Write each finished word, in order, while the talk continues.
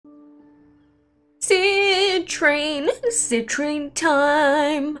Citrine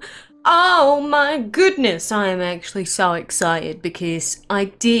time. Oh my goodness, I am actually so excited because I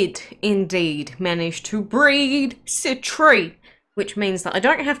did indeed manage to breed Citrine, which means that I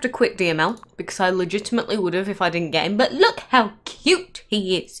don't have to quit DML because I legitimately would have if I didn't get him, but look how cute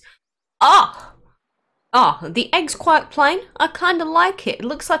he is. The egg's quite plain. I kind of like it. It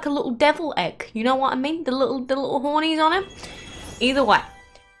looks like a little devil egg. You know what I mean? The little hornies on him. Either way,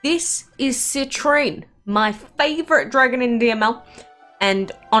 this is Citrine, my favourite dragon in DML.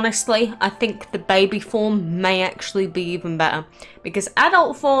 And honestly, I think the baby form may actually be even better. Because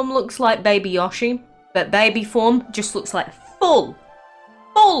adult form looks like baby Yoshi, but baby form just looks like full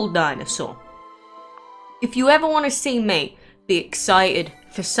dinosaur. If you ever want to see me be excited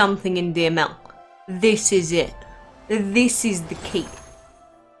for something in DML, this is it. This is the key.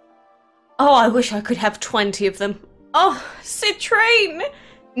 Oh, I wish I could have 20 of them. Oh, Citrine!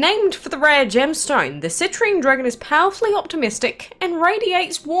 Named for the rare gemstone, the Citrine Dragon is powerfully optimistic and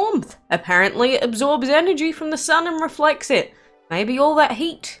radiates warmth. Apparently it absorbs energy from the sun and reflects it. Maybe all that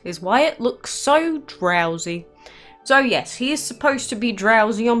heat is why it looks so drowsy. So yes, he is supposed to be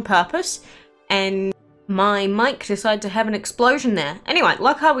drowsy on purpose, and my mic decided to have an explosion there. Anyway,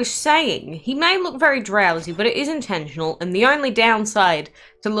 like I was saying, he may look very drowsy, but it is intentional, and the only downside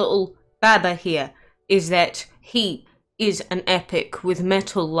to little Baba here is that he is an epic with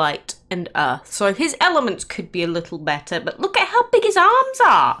metal, light, and earth. So his elements could be a little better, but look at how big his arms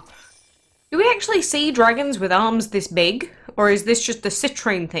are! Do we actually see dragons with arms this big? Or is this just the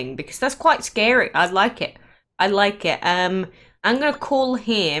Citrine thing? Because that's quite scary. I like it. I like it. I'm gonna call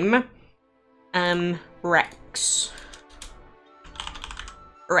him Rex.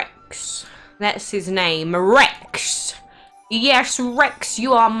 Rex. That's his name. Rex. Yes, Rex,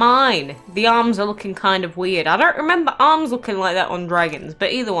 you are mine. The arms are looking kind of weird. I don't remember arms looking like that on dragons,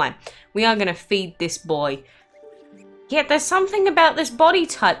 but either way, we are gonna feed this boy. Yeah, there's something about this body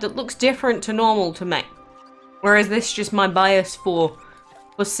type that looks different to normal to me. Or is this just my bias for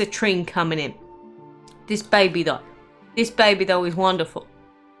Citrine coming in? This baby though is wonderful.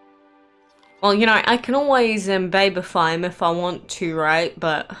 Well, you know, I can always babify him if I want to, right?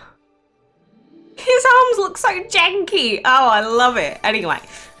 But his arms look so janky. Oh, I love it. Anyway,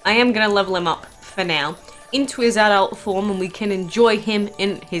 I am going to level him up for now into his adult form, and we can enjoy him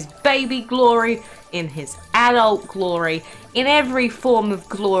in his baby glory, in his adult glory, in every form of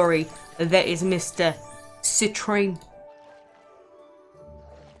glory that is Mr. Citrine.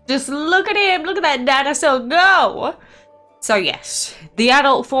 Just look at him, look at that dinosaur go! So yes, the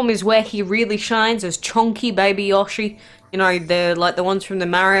adult form is where he really shines as chonky baby Yoshi. You know, the ones from the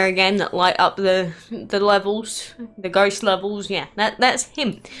Mario game that light up the levels, the ghost levels. Yeah, that's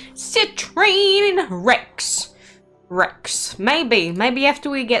him. Citrine Rex. Rex. Maybe after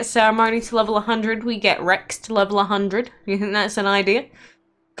we get Ceremony to level 100, we get Rex to level 100. You think that's an idea?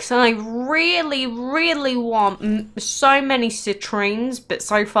 Because I really want so many Citrines, but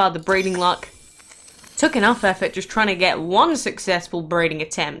so far the breeding luck took enough effort just trying to get one successful breeding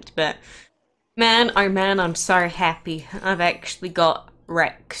attempt, but man, oh man, I'm so happy I've actually got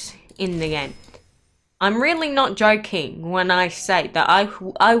Rex in the game. I'm really not joking when I say that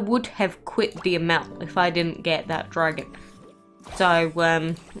I would have quit DML if I didn't get that dragon. So,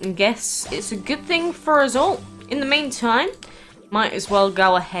 I guess it's a good thing for us all. In the meantime, might as well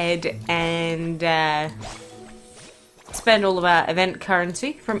go ahead and spend all of our event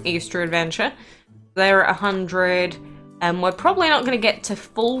currency from Easter Adventure. They're at 100, and we're probably not going to get to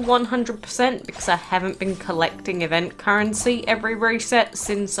full 100% because I haven't been collecting event currency every reset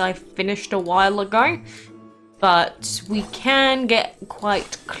since I finished a while ago. But we can get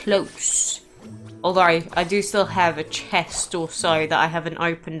quite close. Although I do still have a chest or so that I haven't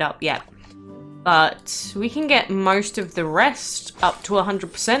opened up yet. But we can get most of the rest up to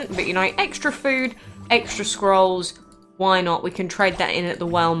 100%. But you know, extra food, extra scrolls, why not? We can trade that in at the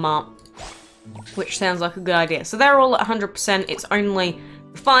Walmart, which sounds like a good idea. So they're all at 100%. It's only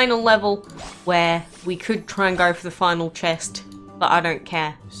the final level where we could try and go for the final chest, but I don't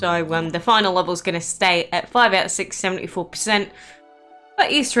care. So the final level is going to stay at 5 out of 6, 74%.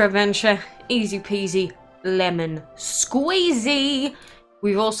 But Easter Adventure, easy peasy, lemon squeezy.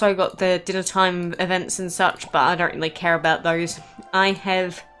 We've also got the dinner time events and such, but I don't really care about those. I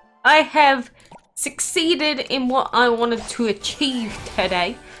have succeeded in what I wanted to achieve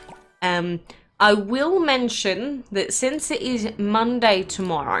today. I will mention that since it is Monday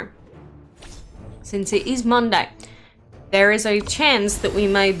tomorrow, there is a chance that we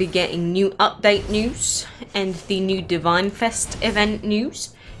may be getting new update news and the new Divine Fest event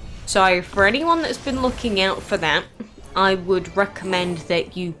news. So for anyone that's been looking out for that, I would recommend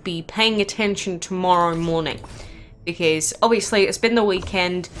that you be paying attention tomorrow morning. Because obviously it's been the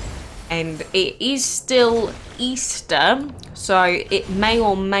weekend and it is still Easter, so it may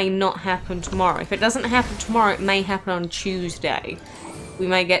or may not happen tomorrow. If it doesn't happen tomorrow, it may happen on Tuesday. We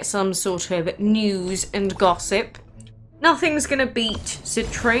may get some sort of news and gossip. Nothing's gonna beat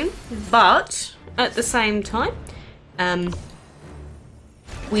Citrine, but at the same time,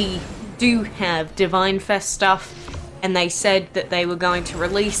 we do have Divine Fest stuff, and they said that they were going to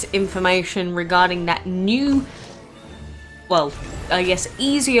release information regarding that new, well, I guess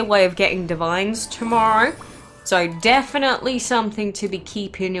easier way of getting divines tomorrow. So definitely something to be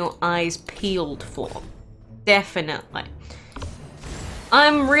keeping your eyes peeled for. Definitely.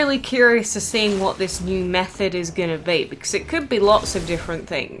 I'm really curious to seeing what this new method is going to be, because it could be lots of different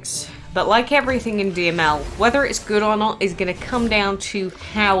things. But like everything in DML, whether it's good or not is going to come down to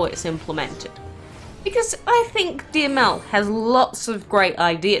how it's implemented. Because I think DML has lots of great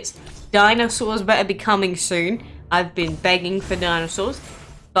ideas. Dinosaurs better be coming soon. I've been begging for dinosaurs.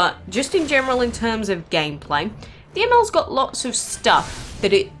 But just in general, in terms of gameplay, DML's got lots of stuff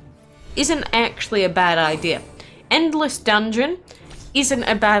that it isn't actually a bad idea. Endless Dungeon isn't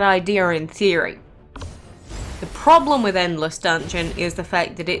a bad idea in theory. The problem with Endless Dungeon is the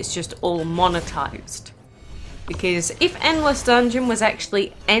fact that it's just all monetized. Because if Endless Dungeon was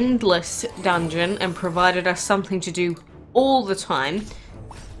actually Endless Dungeon and provided us something to do all the time,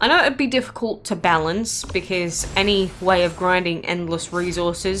 I know it'd be difficult to balance, because any way of grinding endless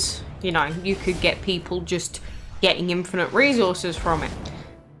resources, you know, you could get people just getting infinite resources from it.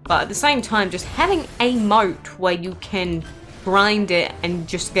 But at the same time, just having a moat where you can grind it and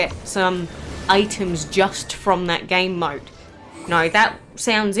just get some items just from that game mode, you know, that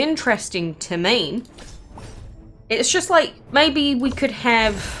sounds interesting to me. It's just like, maybe we could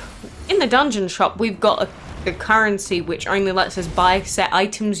have, in the dungeon shop, we've got the currency which only lets us buy set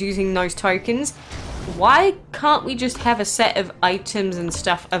items using those tokens. Why can't we just have a set of items and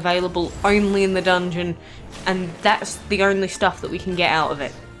stuff available only in the dungeon, and that's the only stuff that we can get out of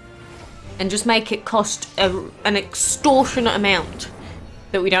it? And just make it cost an extortionate amount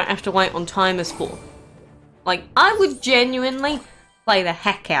that we don't have to wait on timers for. Like, I would genuinely play the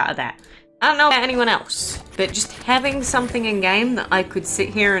heck out of that. I don't know about anyone else, but just having something in game that I could sit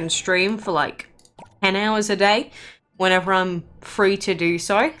here and stream for like 10 hours a day whenever I'm free to do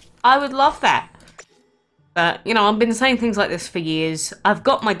so, I would love that. But, you know, I've been saying things like this for years. I've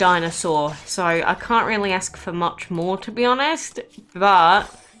got my dinosaur, so I can't really ask for much more, to be honest. But,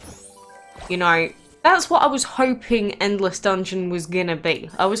 you know, that's what I was hoping Endless Dungeon was gonna be.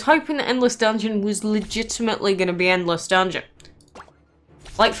 I was hoping that Endless Dungeon was legitimately gonna be Endless Dungeon.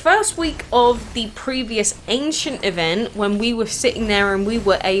 Like, first week of the previous Ancient event, when we were sitting there and we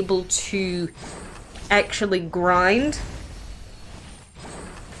were able to actually grind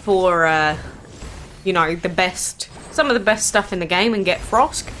for, you know, some of the best stuff in the game and get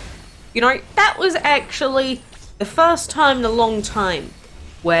Frosk, you know, that was actually the first time in a long time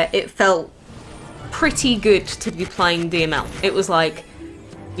where it felt pretty good to be playing DML. It was like,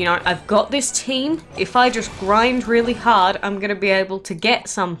 you know, I've got this team. If I just grind really hard, I'm going to be able to get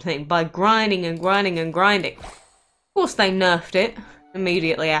something by grinding and grinding and grinding. Of course, they nerfed it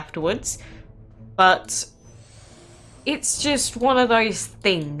immediately afterwards. But it's just one of those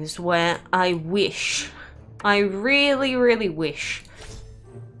things where I really, really wish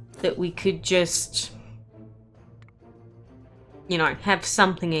that we could just, you know, have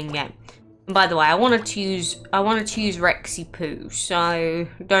something in game. And by the way, I wanted to use Rexy Poo, so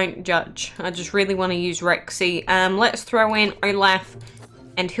don't judge. I just really want to use Rexy. Let's throw in Olaf,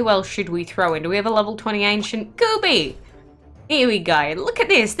 and who else should we throw in? Do we have a level 20 Ancient? Gooby! Here we go. Look at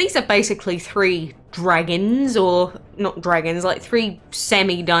this. These are basically 3 dragons, or not dragons, like 3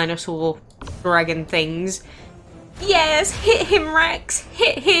 semi-dinosaur dragon things. Yes, hit him, Rex!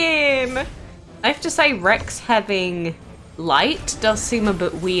 Hit him! I have to say, Rex having light does seem a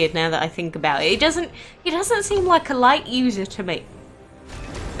bit weird now that I think about it. He doesn't seem like a light user to me.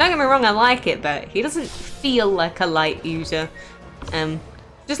 Don't get me wrong, I like it, but he doesn't feel like a light user.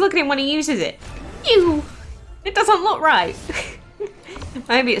 Just look at him when he uses it. Ew! It doesn't look right.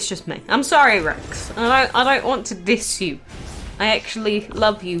 Maybe it's just me. I'm sorry, Rex. I don't want to diss you. I actually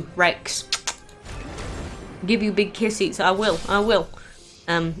love you, Rex. Give you big kisses. I will.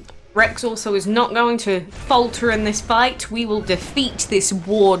 Rex also is not going to falter in this fight. We will defeat this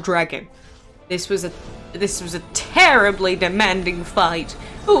war dragon. This was a terribly demanding fight.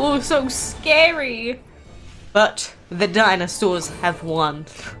 Oh, so scary. But the dinosaurs have won.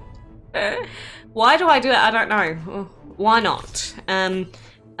 Why do I do it? I don't know. Why not?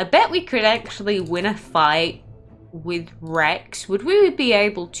 I bet we could actually win a fight with Rex. Would we be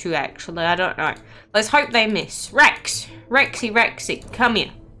able to actually? I don't know. Let's hope they miss. Rex! Rexy, come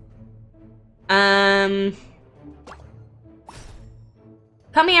here.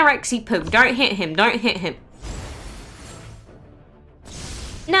 Come here, Rexy Poo. Don't hit him.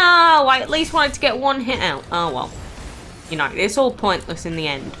 No, I at least wanted to get one hit out. Oh well. You know, it's all pointless in the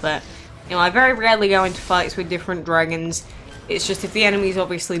end, but you know, I very rarely go into fights with different dragons. It's just if the enemies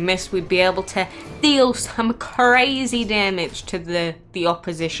obviously miss, we'd be able to deal some crazy damage to the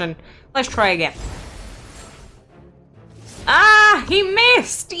opposition. Let's try again. Ah, he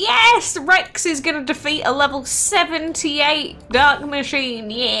missed! Yes! Rex is gonna defeat a level 78 Dark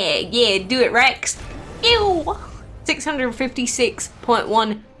Machine. Yeah, do it, Rex. Ew!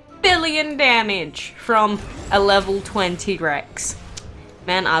 656.1 billion damage from a level 20 Rex.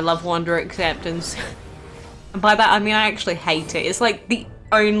 Man, I love Wonder Acceptance. And by that I mean I actually hate it. It's like the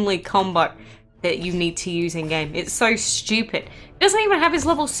only combo that you need to use in game. It's so stupid. He doesn't even have his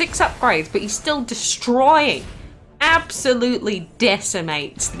level 6 upgrades, but he's still destroying. Absolutely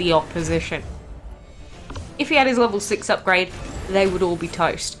decimates the opposition. If he had his level 6 upgrade, they would all be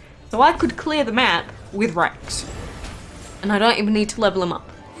toast. So I could clear the map with Rex. And I don't even need to level him up.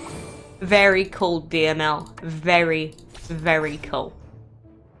 Very cool, DML. Very, very cool.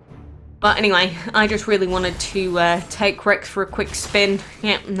 But anyway, I just really wanted to take Rex for a quick spin.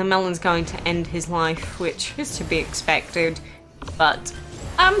 Yeah, the melon's going to end his life, which is to be expected. But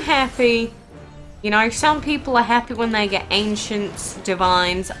I'm happy. You know, some people are happy when they get Ancients,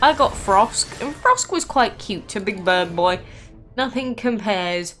 Divines. I got Frosk, and Frosk was quite cute, to Big Bird Boy. Nothing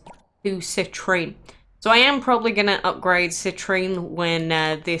compares to Citrine. So I am probably going to upgrade Citrine when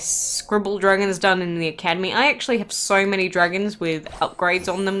this Scribble Dragon's done in the Academy. I actually have so many dragons with upgrades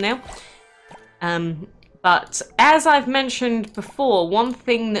on them now. But as I've mentioned before, one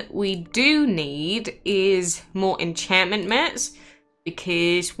thing that we do need is more enchantment mats.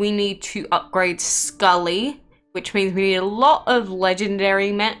 Because we need to upgrade Scully, which means we need a lot of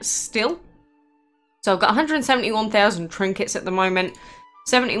legendary mats still. So I've got 171,000 trinkets at the moment,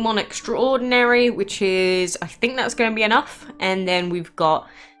 71 extraordinary, which is, I think that's going to be enough. And then we've got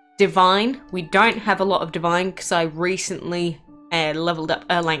divine. We don't have a lot of divine because I recently leveled up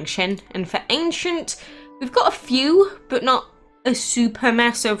Erlang Shen. And for ancient, we've got a few, but not a super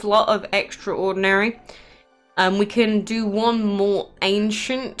massive lot of extraordinary. We can do one more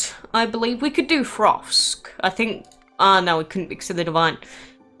ancient, I believe. We could do Frosk. I think... no, we couldn't because of the divine.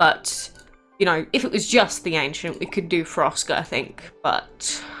 But, you know, if it was just the ancient, we could do Frosk, I think.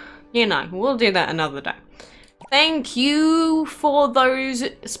 But, you know, we'll do that another day. Thank you for those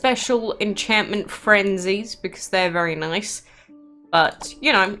special enchantment frenzies, because they're very nice. But,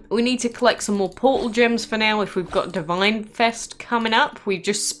 you know, we need to collect some more portal gems for now if we've got Divine Fest coming up. We've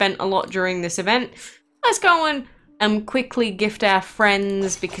just spent a lot during this event. Let's go and quickly gift our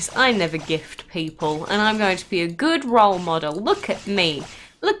friends, because I never gift people, and I'm going to be a good role model. Look at me.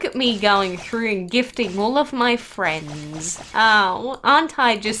 Look at me going through and gifting all of my friends. Oh, aren't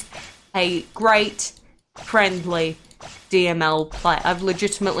I just a great, friendly DML player? I've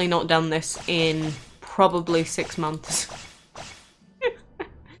legitimately not done this in probably 6 months.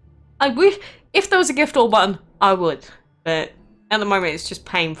 I wish, if there was a gift all button, I would, but at the moment it's just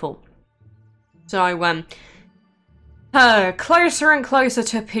painful. So, closer and closer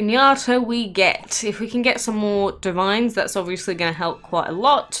to Pinata we get. If we can get some more divines, that's obviously going to help quite a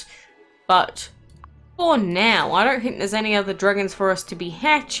lot. But for now, I don't think there's any other dragons for us to be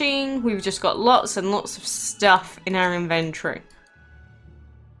hatching. We've just got lots and lots of stuff in our inventory.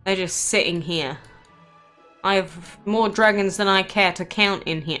 They're just sitting here. I have more dragons than I care to count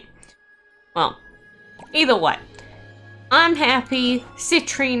in here. Well, either way. I'm happy,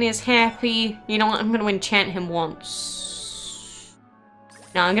 Citrine is happy. You know what, I'm going to enchant him once.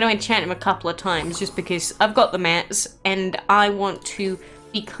 No, I'm going to enchant him a couple of times, just because I've got the mats, and I want to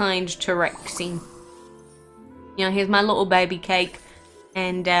be kind to Rexy. You know, here's my little baby cake,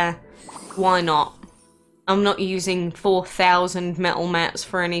 and why not? I'm not using 4,000 metal mats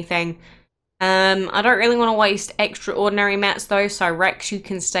for anything. I don't really want to waste extraordinary mats though, so Rex, you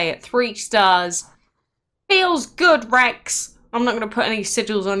can stay at 3 stars. Feels good, Rex. I'm not going to put any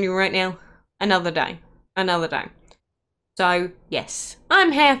sigils on you right now. Another day. Another day. So, yes.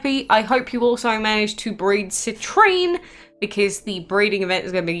 I'm happy. I hope you also managed to breed Citrine, because the breeding event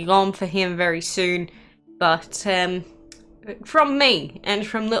is going to be gone for him very soon. But, from me and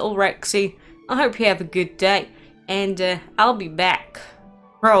from little Rexy, I hope you have a good day. And, I'll be back.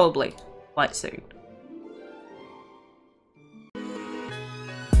 Probably. Quite soon.